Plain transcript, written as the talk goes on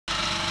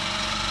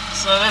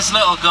So this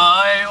little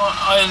guy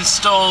I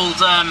installed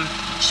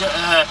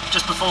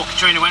just before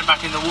Katrina went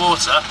back in the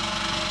water.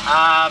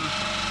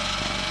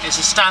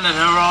 It's a standard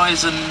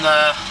Horizon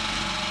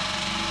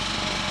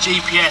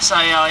GPS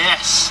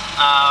AIS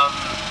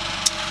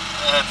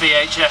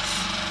VHF.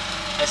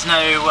 There's no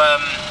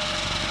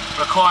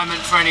requirement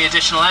for any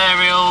additional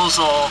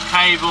aerials or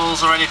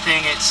cables or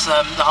anything. It's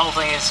the whole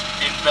thing is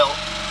inbuilt.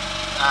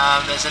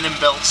 There's an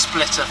inbuilt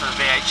splitter for the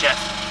VHF,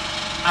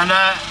 and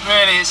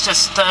really it's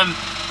just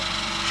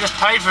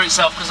paid for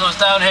itself, because I was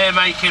down here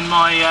making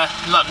my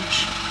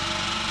lunch,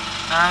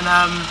 and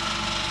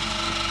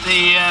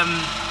the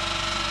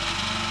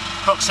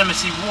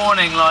proximity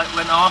warning light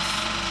went off,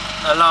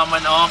 alarm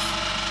went off,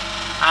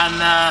 and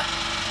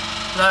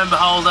lo and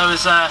behold there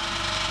was a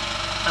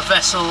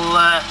vessel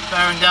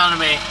bearing down on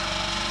me,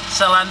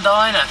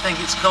 Celandine I think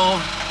it's called.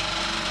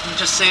 You can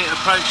just see it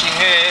approaching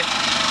here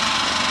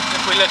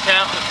if we look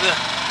out of the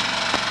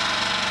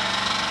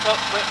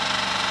cockpit.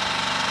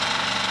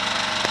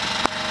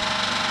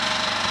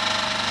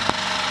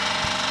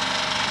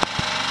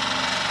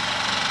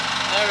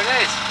 There it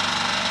is.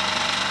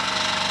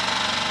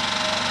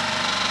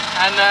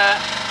 And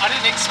I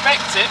didn't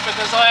expect it,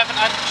 because I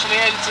haven't actually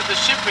entered the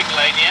shipping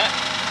lane yet.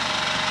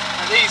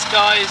 And these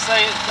guys,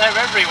 they're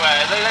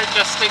everywhere. They don't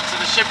just stick to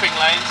the shipping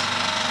lanes.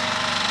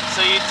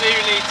 So you do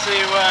need to...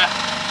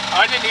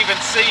 I didn't even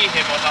see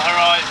him on the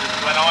horizon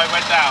when I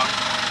went down.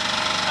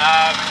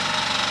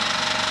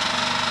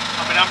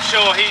 I mean, I'm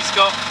sure he's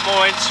got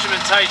more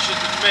instrumentation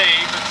than me,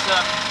 but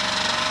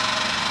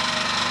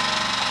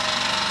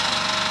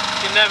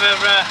you can never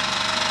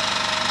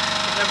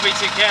be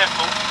too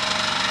careful.